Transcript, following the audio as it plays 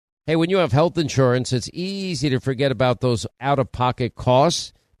Hey, when you have health insurance, it's easy to forget about those out-of-pocket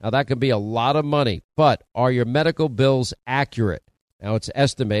costs. Now, that can be a lot of money, but are your medical bills accurate? Now, it's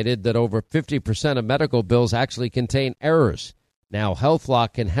estimated that over 50% of medical bills actually contain errors. Now,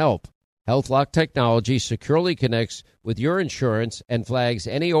 HealthLock can help. HealthLock technology securely connects with your insurance and flags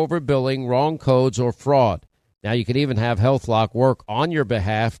any overbilling, wrong codes, or fraud. Now, you can even have HealthLock work on your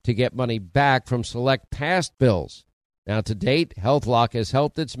behalf to get money back from select past bills. Now, to date, HealthLock has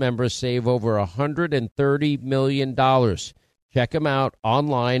helped its members save over $130 million. Check them out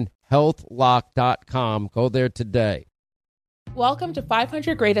online, healthlock.com. Go there today. Welcome to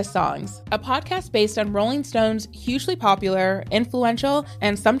 500 Greatest Songs, a podcast based on Rolling Stone's hugely popular, influential,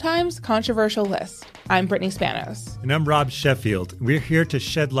 and sometimes controversial list. I'm Brittany Spanos. And I'm Rob Sheffield. We're here to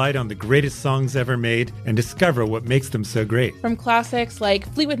shed light on the greatest songs ever made and discover what makes them so great. From classics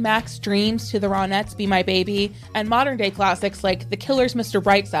like Fleetwood Mac's Dreams to the Ronettes' Be My Baby, and modern-day classics like The Killers' Mr.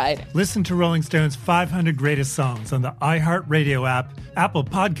 Brightside. Listen to Rolling Stone's 500 Greatest Songs on the iHeartRadio app, Apple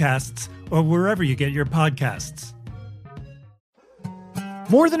Podcasts, or wherever you get your podcasts.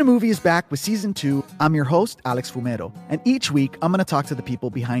 More Than a Movie is back with Season 2. I'm your host, Alex Fumero, and each week I'm going to talk to the people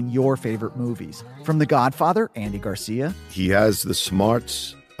behind your favorite movies. From The Godfather, Andy Garcia. He has the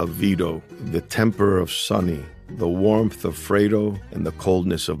smarts of Vito, the temper of Sonny, the warmth of Fredo, and the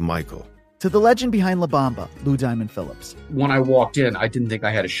coldness of Michael. To the legend behind La Bamba, Lou Diamond Phillips. When I walked in, I didn't think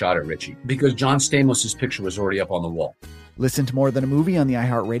I had a shot at Richie because John Stamos' picture was already up on the wall. Listen to More Than a Movie on the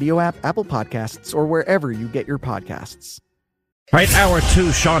iHeartRadio app, Apple Podcasts, or wherever you get your podcasts. All right, Hour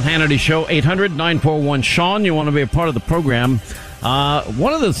 2, Sean Hannity Show, 800-941-SEAN. You want to be a part of the program.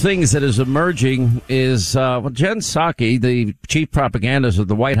 One of the things that is emerging is Jen Psaki, the chief propagandist of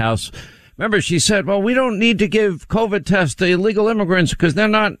the White House. Remember, she said, well, we don't need to give COVID tests to illegal immigrants because they're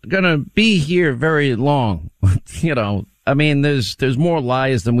not going to be here very long. You know, I mean, there's more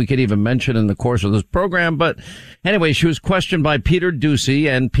lies than we could even mention in the course of this program. But anyway, she was questioned by Peter Doocy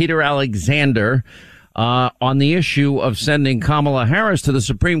and Peter Alexander on the issue of sending Kamala Harris to the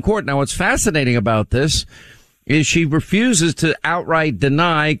Supreme Court. Now, what's fascinating about this is she refuses to outright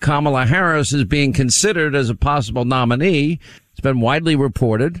deny Kamala Harris is being considered as a possible nominee. It's been widely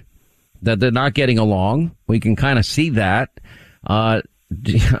reported that they're not getting along. We can kind of see that. Kamala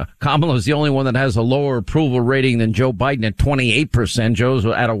is the only one that has a lower approval rating than Joe Biden at 28%. Joe's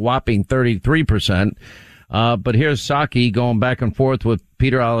at a whopping 33%. But here's Psaki going back and forth with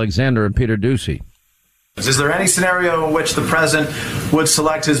Peter Alexander and Peter Doocy. Is there any scenario in which the president would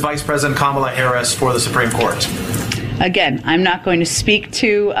select his Vice President Kamala Harris for the Supreme Court? Again, I'm not going to speak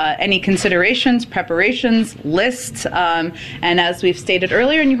to any considerations, preparations, lists, and as we've stated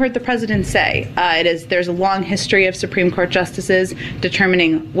earlier, and you heard the president say, there's a long history of Supreme Court justices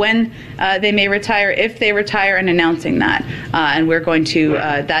determining when they may retire, if they retire, and announcing that. And we're going to,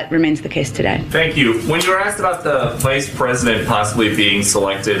 that remains the case today. Thank you. When you were asked about the vice president possibly being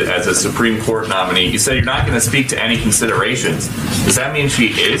selected as a Supreme Court nominee, you said you're not going to speak to any considerations. Does that mean she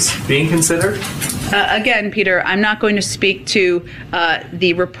is being considered? Again, Peter, I'm not going to speak to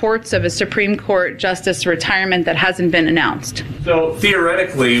the reports of a Supreme Court justice retirement that hasn't been announced. So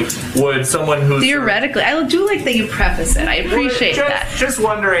theoretically, would someone who's... Theoretically, I do like that you preface it. I appreciate that. Just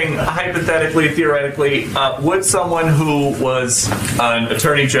wondering, hypothetically, theoretically, would someone who was an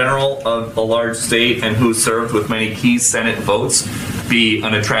attorney general of a large state and who served with many key Senate votes be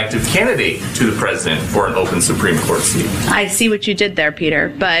an attractive candidate to the president for an open Supreme Court seat? I see what you did there,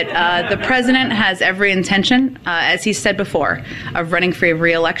 Peter. But the president has every intention, as he said before, of running for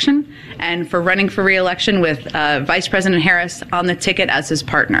re-election, and for running for re-election with Vice President Harris on the ticket as his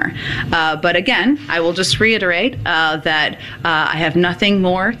partner. But again, I will just reiterate that I have nothing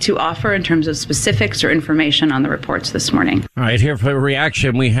more to offer in terms of specifics or information on the reports this morning. All right, here for a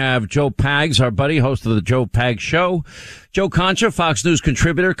reaction, we have Joe Pags, our buddy, host of the Joe Pags Show. Joe Concha, Fox News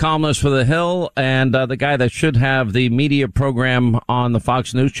contributor, columnist for The Hill, and the guy that should have the media program on the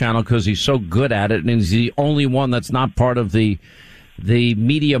Fox News channel because he's so good at it, and he's the only one that's not part of the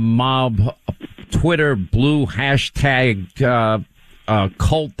media mob Twitter blue hashtag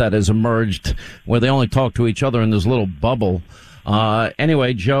cult that has emerged where they only talk to each other in this little bubble.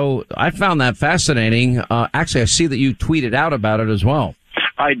 Anyway, Joe, I found that fascinating. Actually, I see that you tweeted out about it as well.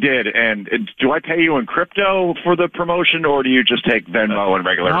 I did. And do I pay you in crypto for the promotion, or do you just take Venmo and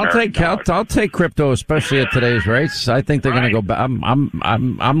regular? I'll take crypto, especially at today's rates. I think they're going to go back.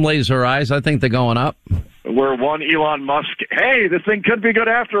 I'm laser eyes. I think they're going up. We're one Elon Musk. Hey, this thing could be good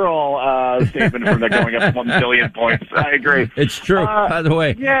after all. Statement from that going up 1 billion points. I agree. It's true. By the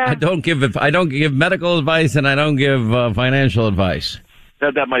way, yeah. I don't give medical advice and I don't give financial advice.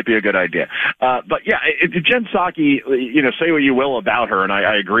 That might be a good idea. But yeah, Jen Psaki, say what you will about her, and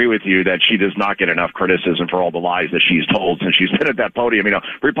I agree with you that she does not get enough criticism for all the lies that she's told since she's been at that podium.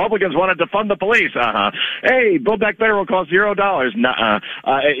 Republicans wanted to fund the police. Hey, Build Back Better will cost $0.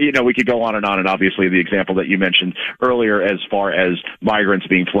 Nuh-uh. We could go on, and obviously the example that you mentioned earlier as far as migrants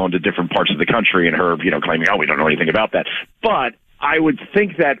being flown to different parts of the country and her, claiming, we don't know anything about that. But I would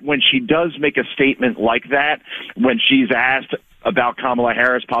think that when she does make a statement like that, when she's asked about Kamala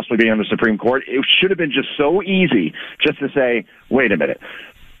Harris possibly being on the Supreme Court, it should have been just so easy just to say, wait a minute.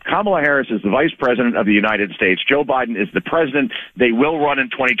 Kamala Harris is the vice president of the United States. Joe Biden is the president. They will run in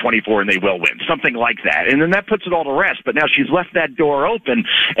 2024 and they will win. Something like that. And then that puts it all to rest. But now she's left that door open.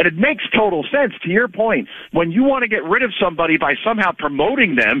 And it makes total sense. To your point, when you want to get rid of somebody by somehow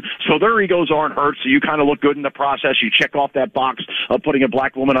promoting them so their egos aren't hurt, so you kind of look good in the process, you check off that box of putting a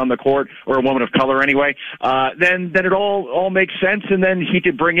black woman on the court, or a woman of color anyway, then it all makes sense. And then he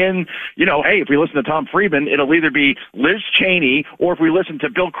could bring in, hey, if we listen to Tom Friedman, it'll either be Liz Cheney, or if we listen to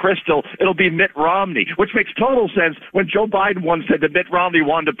Bill Kristol, it'll be Mitt Romney, which makes total sense when Joe Biden once said that Mitt Romney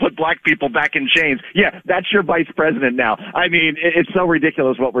wanted to put black people back in chains. Yeah, that's your vice president now. I mean, it's so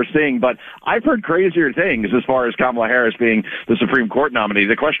ridiculous what we're seeing, but I've heard crazier things as far as Kamala Harris being the Supreme Court nominee.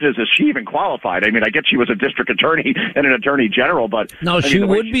 The question is she even qualified? I mean, I get she was a district attorney and an attorney general, but... No, she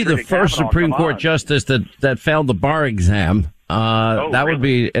would be the first Supreme Court justice that failed the bar exam. That would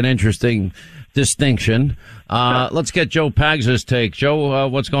be an interesting distinction. Let's get Joe Pags' take. Joe,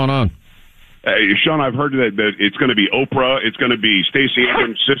 what's going on? Sean, I've heard that it's going to be Oprah, it's going to be Stacey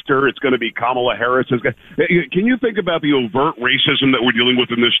Abrams' sister, it's going to be Kamala Harris. Can you think about the overt racism that we're dealing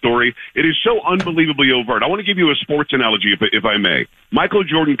with in this story? It is so unbelievably overt. I want to give you a sports analogy, if I may. Michael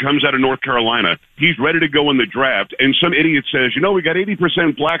Jordan comes out of North Carolina. He's ready to go in the draft, and some idiot says, we got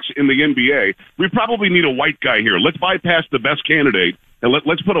 80% blacks in the NBA. We probably need a white guy here. Let's bypass the best candidate, and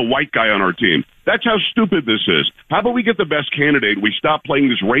let's put a white guy on our team. That's how stupid this is. How about we get the best candidate? We stop playing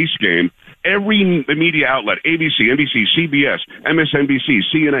this race game. Every media outlet, ABC, NBC, CBS, MSNBC,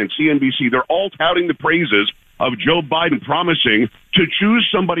 CNN, CNBC, they're all touting the praises of Joe Biden, promising to choose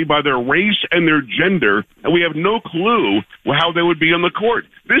somebody by their race and their gender, and we have no clue how they would be on the court.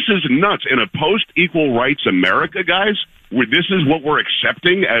 This is nuts. In a post-equal rights America, guys, where this is what we're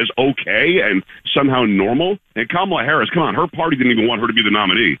accepting as okay and somehow normal. And Kamala Harris, come on, her party didn't even want her to be the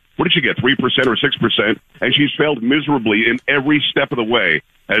nominee. What did she get, 3% or 6%? And she's failed miserably in every step of the way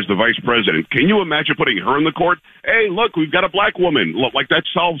as the vice president. Can you imagine putting her in the court? Hey, look, we've got a black woman. Like that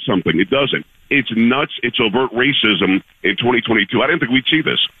solves something. It doesn't. It's nuts. It's overt racism in 2022. I didn't think we'd see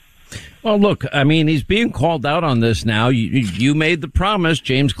this. Well, look, I mean, he's being called out on this now. You made the promise.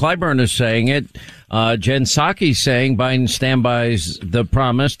 James Clyburn is saying it. Jen Psaki saying Biden standbys the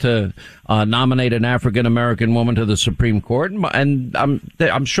promise to nominate an African-American woman to the Supreme Court. And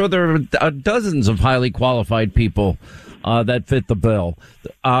I'm sure there are dozens of highly qualified people that fit the bill.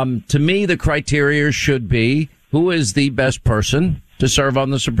 To me, the criteria should be who is the best person to serve on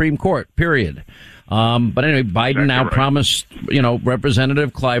the Supreme Court, period. But anyway, Biden now promised,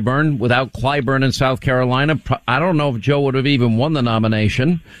 Representative Clyburn. Without Clyburn in South Carolina, I don't know if Joe would have even won the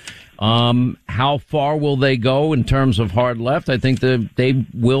nomination. How far will they go in terms of hard left? I think they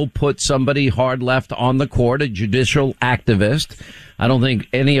will put somebody hard left on the court, a judicial activist. I don't think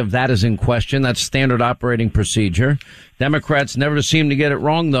any of that is in question. That's standard operating procedure. Democrats never seem to get it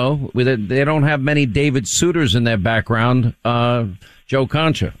wrong, though. They don't have many David Souters in their background. Joe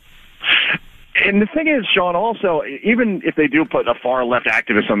Concha. And the thing is, Sean, also, even if they do put a far-left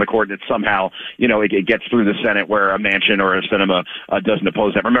activist on the court and it somehow, it gets through the Senate where a Manchin or a Sinema doesn't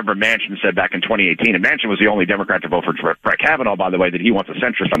oppose that. Remember, Manchin said back in 2018, and Manchin was the only Democrat to vote for Brett Kavanaugh, by the way, that he wants a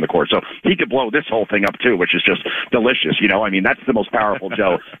centrist on the court. So he could blow this whole thing up, too, which is just delicious. I mean, that's the most powerful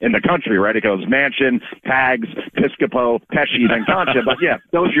Joe in the country, right? It goes Manchin, Pags, Piscopo, Pesci, then Concha. But, yeah,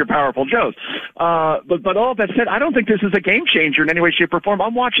 those are your powerful Joes. But all that said, I don't think this is a game changer in any way, shape, or form.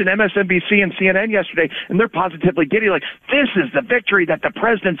 I'm watching MSNBC and CNN yesterday, and they're positively giddy, like, this is the victory that the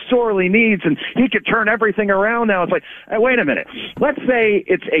president sorely needs, and he could turn everything around now. It's like, hey, wait a minute. Let's say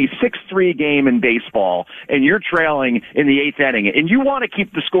it's a 6-3 game in baseball, and you're trailing in the 8th inning, and you want to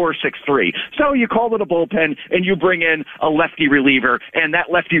keep the score 6-3. So you call it a bullpen, and you bring in a lefty reliever, and that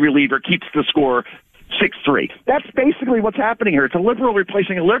lefty reliever keeps the score 6-3. That's basically what's happening here. It's a liberal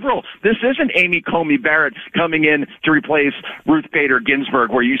replacing a liberal. This isn't Amy Coney Barrett coming in to replace Ruth Bader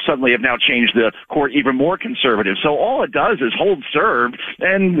Ginsburg, where you suddenly have now changed the court even more conservative. So all it does is hold serve,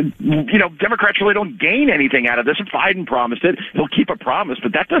 and, Democrats really don't gain anything out of this. If Biden promised it, he'll keep a promise,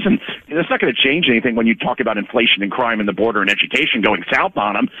 but that's not going to change anything when you talk about inflation and crime and the border and education going south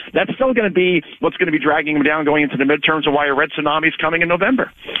on them. That's still going to be what's going to be dragging them down going into the midterms, and why a red tsunami is coming in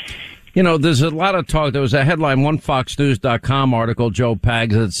November. There's a lot of talk. There was a headline, one FoxNews.com article, Joe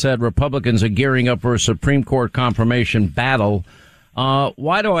Pags, that said Republicans are gearing up for a Supreme Court confirmation battle.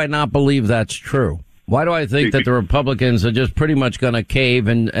 Why do I not believe that's true? Why do I think that the Republicans are just pretty much going to cave,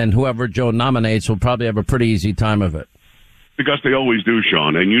 and whoever Joe nominates will probably have a pretty easy time of it? Because they always do,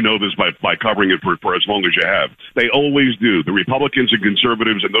 Sean, and you know this by covering it for as long as you have. They always do. The Republicans and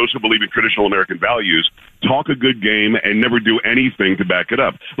conservatives and those who believe in traditional American values talk a good game and never do anything to back it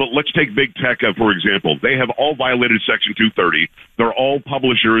up. Well, let's take big tech, for example. They have all violated Section 230. They're all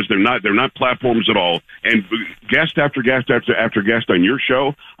publishers. They're not platforms at all. And guest after guest after guest on your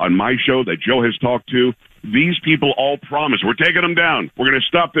show, on my show that Joe has talked to, these people all promise, we're taking them down. We're going to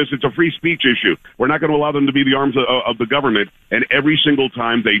stop this. It's a free speech issue. We're not going to allow them to be the arms of the government. And every single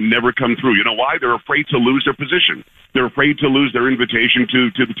time, they never come through. You know why? They're afraid to lose their position. They're afraid to lose their invitation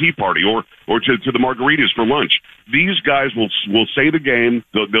to the Tea Party or to the margaritas for lunch. These guys will say the game.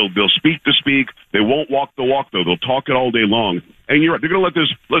 They'll speak to speak. They won't walk the walk, though. They'll talk it all day long. And you're right. They're going to let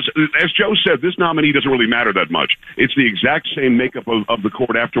this, as Joe said, this nominee doesn't really matter that much. It's the exact same makeup of the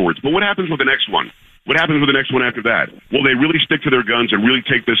court afterwards. But what happens with the next one? What happens with the next one after that? Will they really stick to their guns and really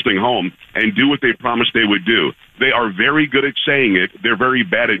take this thing home and do what they promised they would do? They are very good at saying it. They're very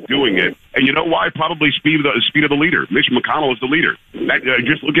bad at doing it. And you know why? Probably speed of the leader. Mitch McConnell is the leader.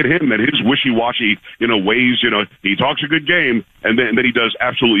 Just look at him and his wishy-washy, ways. He talks a good game, and then he does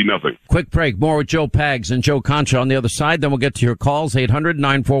absolutely nothing. Quick break. More with Joe Pags and Joe Concha on the other side. Then we'll get to your calls.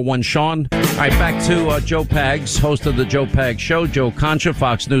 800-941-SEAN. All right, back to Joe Pags, host of the Joe Pags Show. Joe Concha,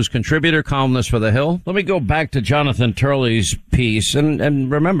 Fox News contributor, columnist for The Hill. Let me go back to Jonathan Turley's piece.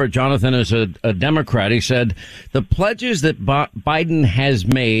 And remember, Jonathan is a Democrat. He said the pledges that Biden has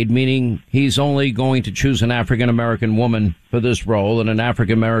made, meaning he's only going to choose an African-American woman for this role and an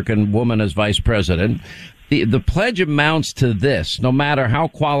African-American woman as vice president. The pledge amounts to this: no matter how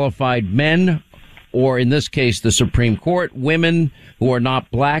qualified men, or in this case, the Supreme Court, women who are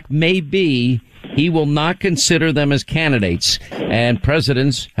not black may be, he will not consider them as candidates. And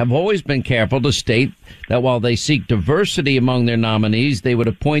presidents have always been careful to state that while they seek diversity among their nominees, they would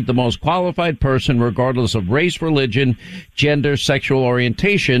appoint the most qualified person regardless of race, religion, gender, sexual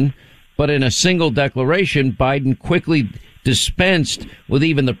orientation. But in a single declaration, Biden quickly dispensed with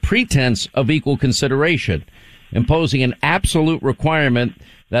even the pretense of equal consideration, imposing an absolute requirement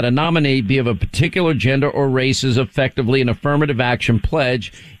that a nominee be of a particular gender or race is effectively an affirmative action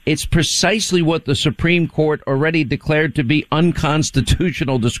pledge. It's precisely what the Supreme Court already declared to be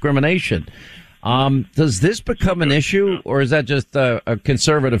unconstitutional discrimination. Does this become an issue, or is that just a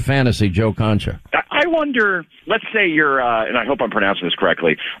conservative fantasy, Joe Concha? I wonder, let's say you're, and I hope I'm pronouncing this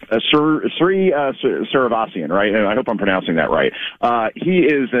correctly, Sri Srinivasan, right? And I hope I'm pronouncing that right. He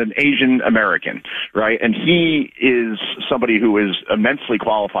is an Asian American, right? And he is somebody who is immensely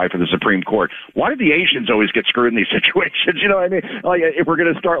qualified for the Supreme Court. Why do the Asians always get screwed in these situations? You know what I mean? Like, if we're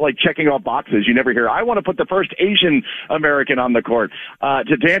going to start checking off boxes, you never hear, I want to put the first Asian American on the court.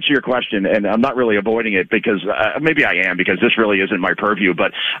 To answer your question, and I'm not really avoiding it because maybe I am, because this really isn't my purview,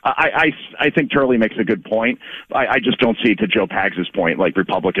 but I think Turley makes a good point. I just don't see, to Joe Pags' point,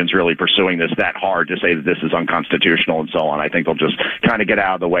 Republicans really pursuing this that hard to say that this is unconstitutional and so on. I think they'll just kind of get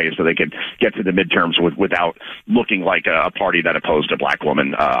out of the way so they can get to the midterms without looking like a party that opposed a black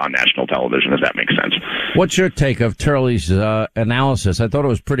woman on national television, if that makes sense. What's your take of Turley's analysis? I thought it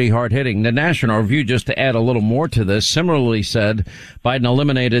was pretty hard-hitting. The National Review, just to add a little more to this, similarly said Biden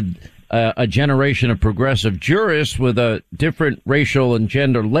eliminated a generation of progressive jurists with a different racial and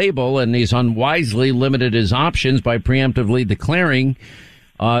gender label, and he's unwisely limited his options by preemptively declaring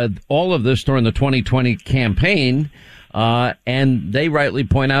all of this during the 2020 campaign. And they rightly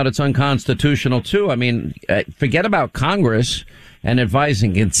point out it's unconstitutional, too. I mean, forget about Congress and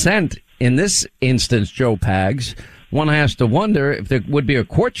advising consent. In this instance, Joe Pags, one has to wonder if there would be a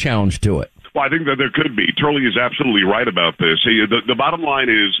court challenge to it. Well, I think that there could be. Turley is absolutely right about this. The bottom line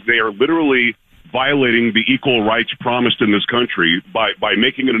is they are literally violating the equal rights promised in this country by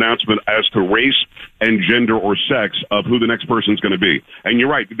making an announcement as to race and gender or sex of who the next person's going to be. And you're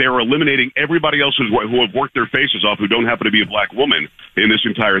right, they're eliminating everybody else who have worked their faces off who don't happen to be a black woman in this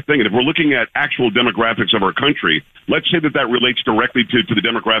entire thing. And if we're looking at actual demographics of our country, let's say that relates directly to the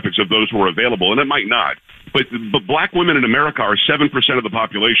demographics of those who are available, and it might not. But black women in America are 7% of the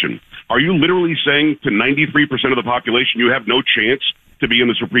population. Are you literally saying to 93% of the population you have no chance to be in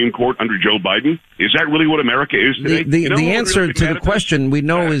the Supreme Court under Joe Biden? Is that really what America is today? The answer to the question we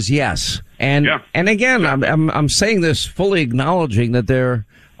know is yes. And again, I'm saying this fully acknowledging that there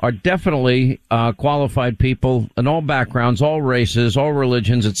are definitely qualified people in all backgrounds, all races, all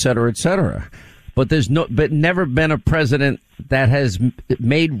religions, et cetera, but never been a president that has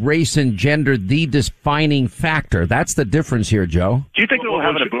made race and gender the defining factor. That's the difference here, Joe. Do you think it will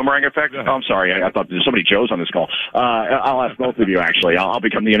have a boomerang effect? Oh, I'm sorry. I thought there's so many Joes on this call. I'll ask both of you, actually. I'll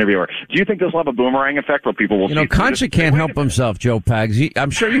become the interviewer. Do you think this will have a boomerang effect where people will see... Concha can't help himself, Joe Pags. I'm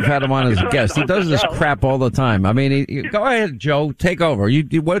sure you've had him on as a guest. He does this crap all the time. I mean, go ahead, Joe. Take over.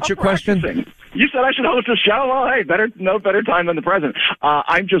 What's your question? You said I should host a show. Well, hey, no better time than the present.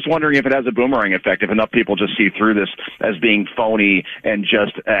 I'm just wondering if it has a boomerang effect, if enough people just see through this as being phony and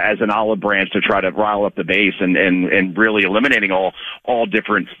just as an olive branch to try to rile up the base and really eliminating all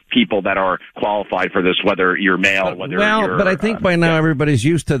different people that are qualified for this, whether you're male, whether you're... But I think by now everybody's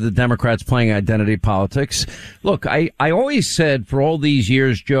used to the Democrats playing identity politics. Look, I always said for all these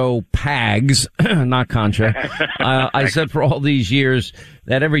years, Joe Pags, not Concha, I said for all these years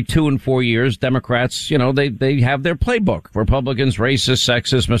that every 2 and 4 years, Democrats, they have their playbook. Republicans, racist,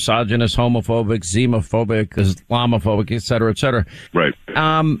 sexist, misogynist, homophobic, xenophobic, Islamophobic, et cetera, et cetera. Right.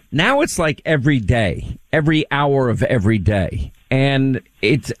 Now it's like every day, every hour of every day. And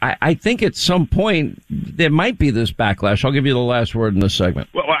I think at some point there might be this backlash. I'll give you the last word in this segment.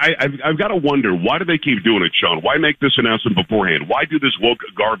 Well, I've got to wonder, why do they keep doing it, Sean? Why make this announcement beforehand? Why do this woke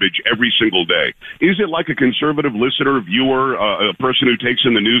garbage every single day? Is it like a conservative listener, viewer, a person who takes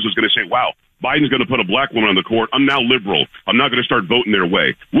in the news is going to say, wow, Biden's going to put a black woman on the court. I'm now liberal. I'm not going to start voting their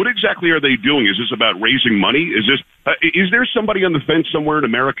way. What exactly are they doing? Is this about raising money? Is there somebody on the fence somewhere in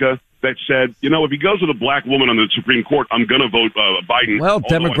America that said, if he goes with a black woman on the Supreme Court, I'm going to vote Biden? Well,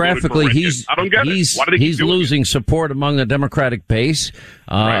 demographically, he's losing support among the Democratic base,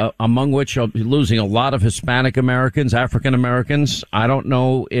 among which are losing a lot of Hispanic Americans, African Americans. I don't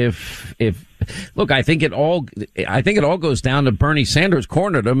know if look, I think it all goes down to Bernie Sanders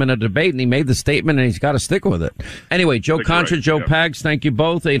cornered him in a debate, and he made the statement, and he's got to stick with it. Anyway, Joe Concha, Joe Pags, thank you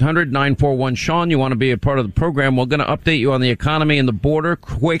both. 800-941-SEAN. You want to be a part of the program. We're going to update you on the economy and the border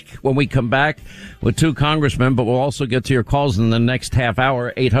quick when we come back with 2 congressmen, but we'll also get to your calls in the next half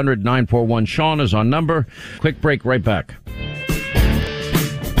hour. 800-941-SEAN is our number. Quick break, right back.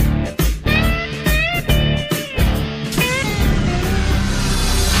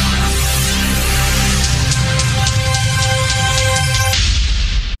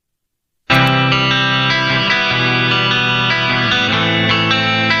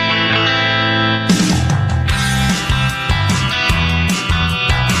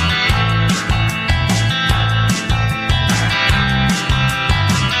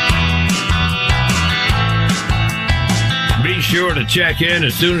 Sure to check in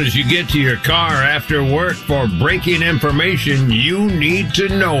as soon as you get to your car after work for breaking information you need to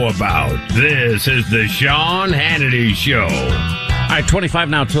know about. This is the Sean Hannity Show. All right, 25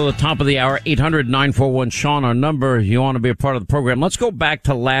 now till the top of the hour. 800-941-SEAN, our number. You want to be a part of the program. Let's go back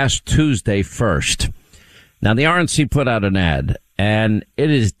to last Tuesday first. Now, the RNC put out an ad, and it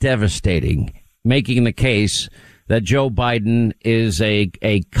is devastating, making the case that Joe Biden is a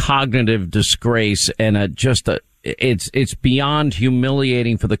cognitive disgrace and it's beyond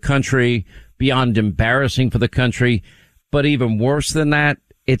humiliating for the country, beyond embarrassing for the country, but even worse than that,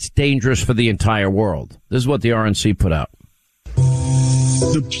 it's dangerous for the entire world. This is what the RNC put out.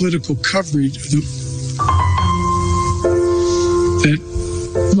 The political coverage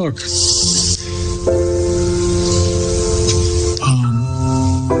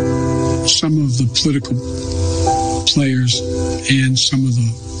some of the political players and some of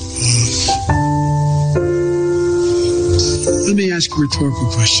the let me ask a rhetorical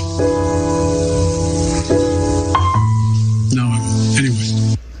question. No, I won't.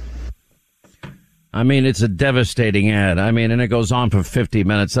 Anyway. I mean, it's a devastating ad. I mean, and it goes on for 50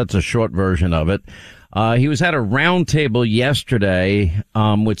 minutes. That's a short version of it. He was at a roundtable yesterday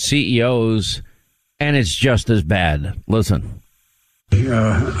with CEOs, and it's just as bad. Listen.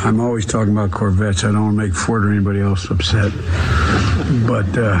 I'm always talking about Corvettes. I don't want to make Ford or anybody else upset.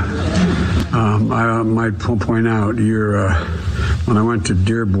 But I might point out your when I went to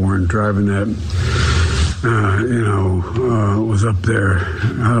Dearborn, driving that, was up there.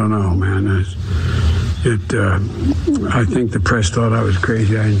 I don't know, man. I think the press thought I was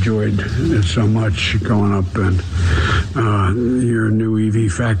crazy. I enjoyed it so much going up and your new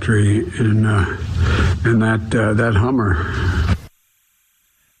EV factory and that Hummer.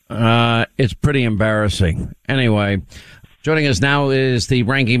 It's pretty embarrassing. Anyway, joining us now is the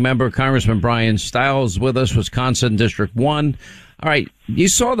ranking member, Congressman Brian Stiles, with us, Wisconsin District 1. All right, you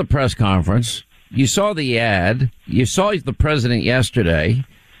saw the press conference. You saw the ad. You saw the president yesterday.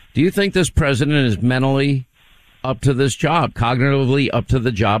 Do you think this president is mentally up to this job, cognitively up to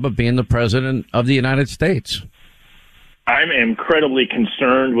the job of being the president of the United States? I'm incredibly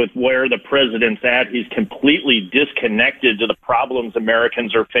concerned with where the president's at. He's completely disconnected to the problems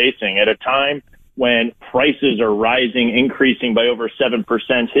Americans are facing at a time when prices are rising, increasing by over 7%.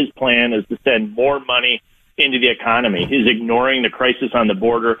 His plan is to send more money into the economy. He's ignoring the crisis on the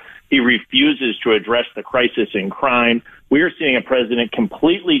border. He refuses to address the crisis in crime. We are seeing a president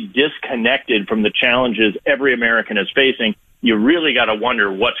completely disconnected from the challenges every American is facing. You really got to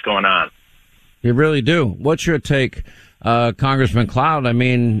wonder what's going on. You really do. What's your take, Congressman Cloud? I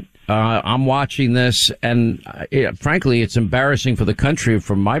mean, I'm watching this, and frankly, it's embarrassing for the country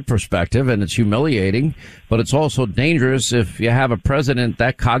from my perspective, and it's humiliating, but it's also dangerous if you have a president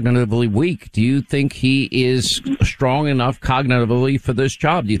that cognitively weak. Do you think he is strong enough cognitively for this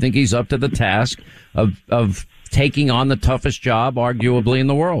job? Do you think he's up to the task of taking on the toughest job, arguably, in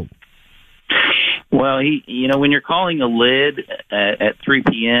the world? Well, when you're calling a lid at 3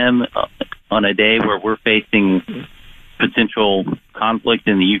 p.m. on a day where we're facing potential conflict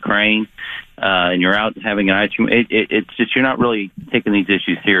in the Ukraine, and you're out having an ice cream, it's just you're not really taking these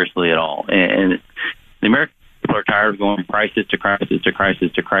issues seriously at all. And the American people are tired of going from crisis to crisis to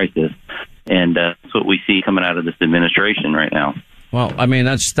crisis to crisis, and that's what we see coming out of this administration right now. Well, I mean,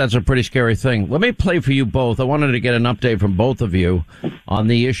 that's a pretty scary thing. Let me play for you both. I wanted to get an update from both of you on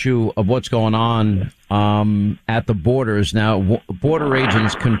the issue of what's going on at the borders. Now, border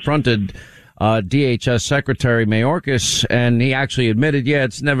agents confronted DHS Secretary Mayorkas, and he actually admitted,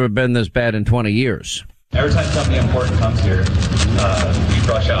 it's never been this bad in 20 years. Every time something important comes here, we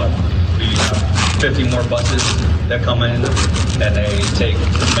rush out. We have 50 more buses that come in, and they take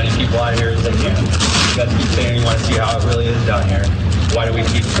as many people out of here as they can. You guys keep saying you want to see how it really is down here. Why do we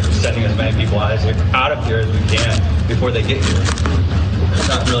keep sending as many people out of here as we can before they get here? It's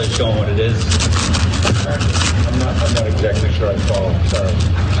not really showing what it is. I'm not exactly sure I follow. Sorry.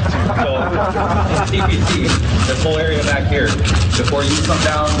 So, in TPC, this whole area back here, before you come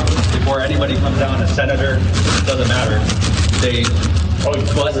down, before anybody comes down, a senator, it doesn't matter. They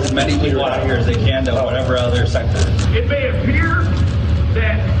bus as many people out of here as they can to whatever other sector. It may appear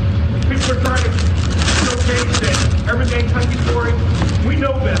that people are trying to showcase that everything's hunky-dory. We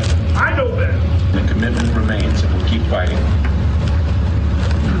know better. I know better. The commitment remains, and we'll keep fighting.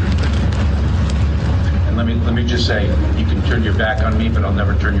 And let me just say, you can turn your back on me, but I'll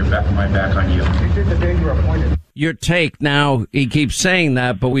never turn my back on you. You did the day you were appointed. Your take now, he keeps saying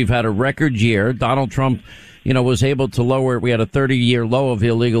that, but we've had a record year. Donald Trump, was able to lower, we had a 30-year low of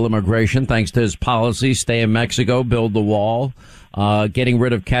illegal immigration thanks to his policy, stay in Mexico, build the wall, getting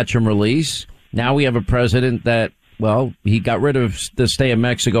rid of catch and release. Now we have a president that, he got rid of the stay in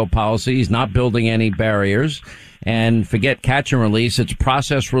Mexico policy. He's not building any barriers. And forget catch and release. It's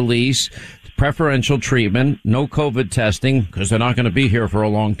process release, preferential treatment, no COVID testing, because they're not going to be here for a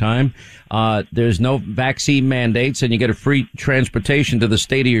long time. There's no vaccine mandates, and you get a free transportation to the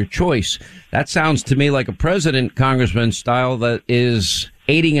state of your choice. That sounds to me like a president, Congressman Style, that is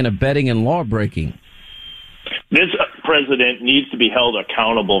aiding and abetting in law breaking. This president needs to be held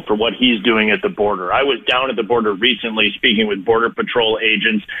accountable for what he's doing at the border. I was down at the border recently speaking with Border Patrol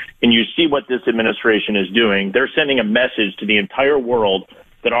agents, and you see what this administration is doing. They're sending a message to the entire world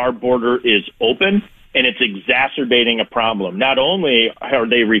that our border is open, and it's exacerbating a problem. Not only are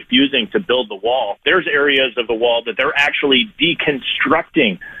they refusing to build the wall, there's areas of the wall that they're actually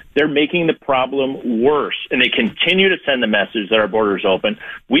deconstructing. They're making the problem worse, and they continue to send the message that our border is open.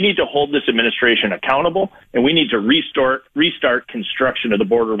 We need to hold this administration accountable, and we need to restart construction of the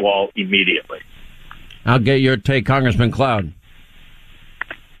border wall immediately. I'll get your take, Congressman Cloud.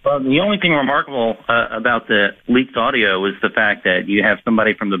 Well, the only thing remarkable about the leaked audio is the fact that you have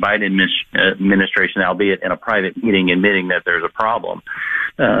somebody from the Biden administration, albeit in a private meeting, admitting that there's a problem.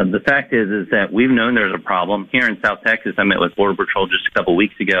 The fact is that we've known there's a problem. Here in South Texas, I met with Border Patrol just a couple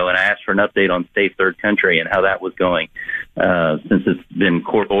weeks ago, and I asked for an update on Safe Third Country and how that was going since it's been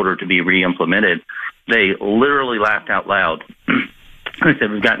court ordered to be re-implemented. They literally laughed out loud. They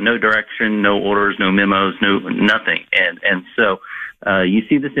said, we've got no direction, no orders, no memos, nothing. And so You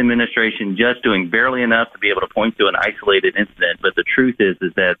see this administration just doing barely enough to be able to point to an isolated incident, but the truth is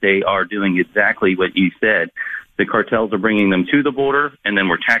that they are doing exactly what you said. The cartels are bringing them to the border, and then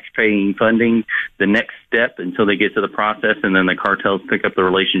we're tax-paying funding the next step until they get to the process, and then the cartels pick up the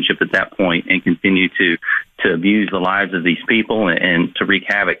relationship at that point and continue to abuse the lives of these people and to wreak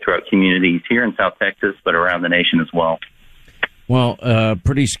havoc throughout communities here in South Texas, but around the nation as well. Well,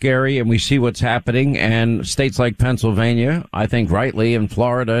 pretty scary, and we see what's happening. And states like Pennsylvania, I think rightly, and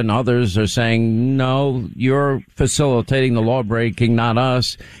Florida and others are saying, no, you're facilitating the law breaking, not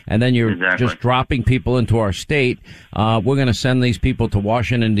us. And then you're just dropping people into our state. We're going to send these people to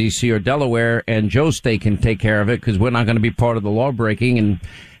Washington, D.C. or Delaware, and Joe's state can take care of it because we're not going to be part of the law breaking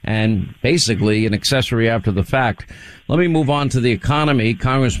and basically an accessory after the fact. Let me move on to the economy,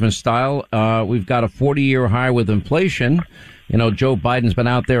 Congressman Style. We've got a 40-year high with inflation. You know, Joe Biden's been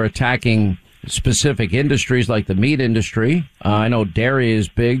out there attacking specific industries like the meat industry. I know dairy is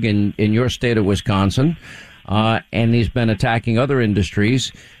big in your state of Wisconsin, and he's been attacking other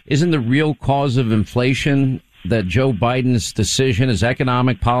industries. Isn't the real cause of inflation that Joe Biden's decision, his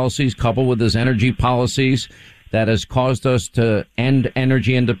economic policies, coupled with his energy policies, that has caused us to end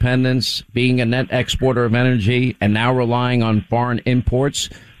energy independence, being a net exporter of energy, and now relying on foreign imports,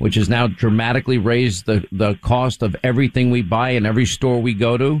 which has now dramatically raised the cost of everything we buy in every store we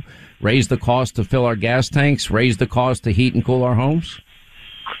go to, raised the cost to fill our gas tanks, raised the cost to heat and cool our homes?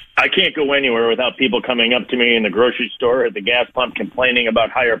 I can't go anywhere without people coming up to me in the grocery store or at the gas pump complaining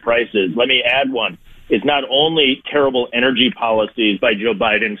about higher prices. Let me add one. It's not only terrible energy policies by Joe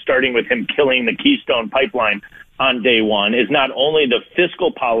Biden, starting with him killing the Keystone Pipeline on day one, is not only the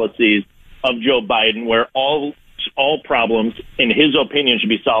fiscal policies of Joe Biden, where all problems, in his opinion, should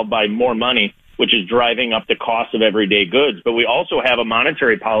be solved by more money, which is driving up the cost of everyday goods. But we also have a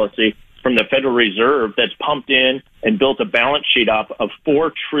monetary policy from the Federal Reserve that's pumped in and built a balance sheet up of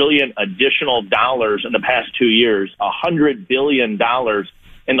 $4 trillion additional dollars in the past 2 years, $100 billion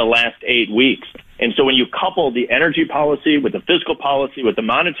in the last 8 weeks. And so when you couple the energy policy with the fiscal policy with the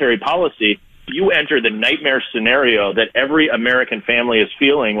monetary policy, you enter the nightmare scenario that every American family is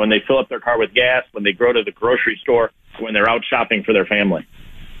feeling when they fill up their car with gas, when they go to the grocery store, when they're out shopping for their family.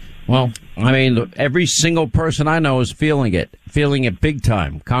 Well, I mean, every single person I know is feeling it big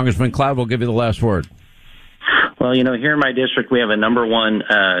time. Congressman Cloud will give you the last word. Well, you know, here in my district, we have a number one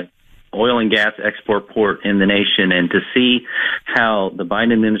oil and gas export port in the nation, and to see how the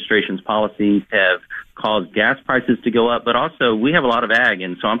Biden administration's policies have caused gas prices to go up, but also we have a lot of ag,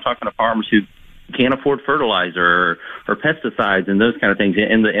 and so I'm talking to farmers who can't afford fertilizer or pesticides and those kind of things,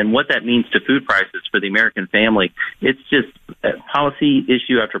 and what that means to food prices for the American family. It's just policy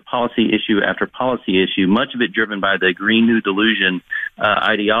issue after policy issue after policy issue, much of it driven by the Green New Delusion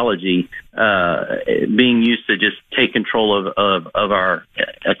ideology being used to just take control of our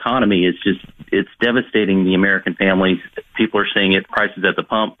economy. It's devastating the American families. People are seeing it, prices at the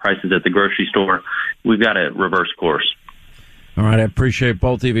pump, prices at the grocery store. We've got to reverse course. All right. I appreciate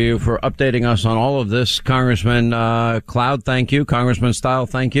both of you for updating us on all of this. Congressman Cloud, thank you. Congressman Style,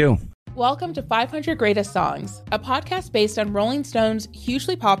 thank you. Welcome to 500 Greatest Songs, a podcast based on Rolling Stone's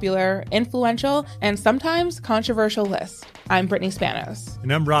hugely popular, influential, and sometimes controversial list. I'm Brittany Spanos.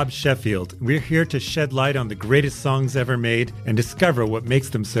 And I'm Rob Sheffield. We're here to shed light on the greatest songs ever made and discover what makes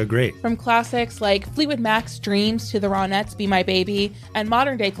them so great. From classics like Fleetwood Mac's Dreams to the Ronettes' Be My Baby, and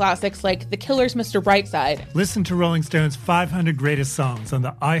modern-day classics like The Killers' Mr. Brightside. Listen to Rolling Stone's 500 Greatest Songs on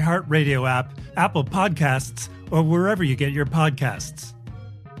the iHeartRadio app, Apple Podcasts, or wherever you get your podcasts.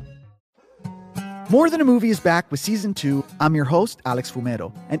 More Than a Movie is back with Season 2. I'm your host, Alex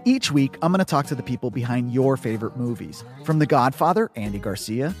Fumero, and each week I'm going to talk to the people behind your favorite movies. From The Godfather, Andy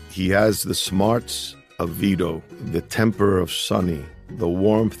Garcia. He has the smarts of Vito, the temper of Sonny, the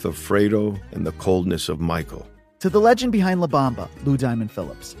warmth of Fredo, and the coldness of Michael. To the legend behind La Bamba, Lou Diamond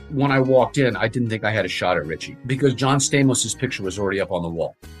Phillips. When I walked in, I didn't think I had a shot at Richie because John Stamos' picture was already up on the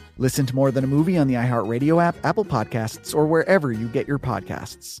wall. Listen to More Than a Movie on the iHeartRadio app, Apple Podcasts, or wherever you get your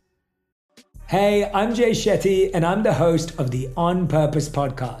podcasts. Hey, I'm Jay Shetty, and I'm the host of the On Purpose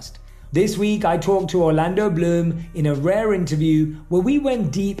podcast. This week, I talked to Orlando Bloom in a rare interview where we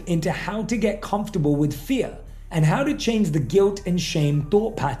went deep into how to get comfortable with fear and how to change the guilt and shame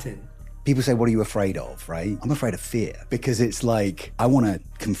thought pattern. People say, what are you afraid of, right? I'm afraid of fear because it's like I want to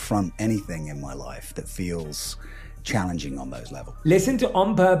confront anything in my life that feels challenging on those levels. Listen to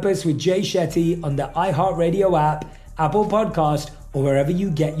On Purpose with Jay Shetty on the iHeartRadio app, Apple Podcast, or wherever you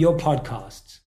get your podcasts.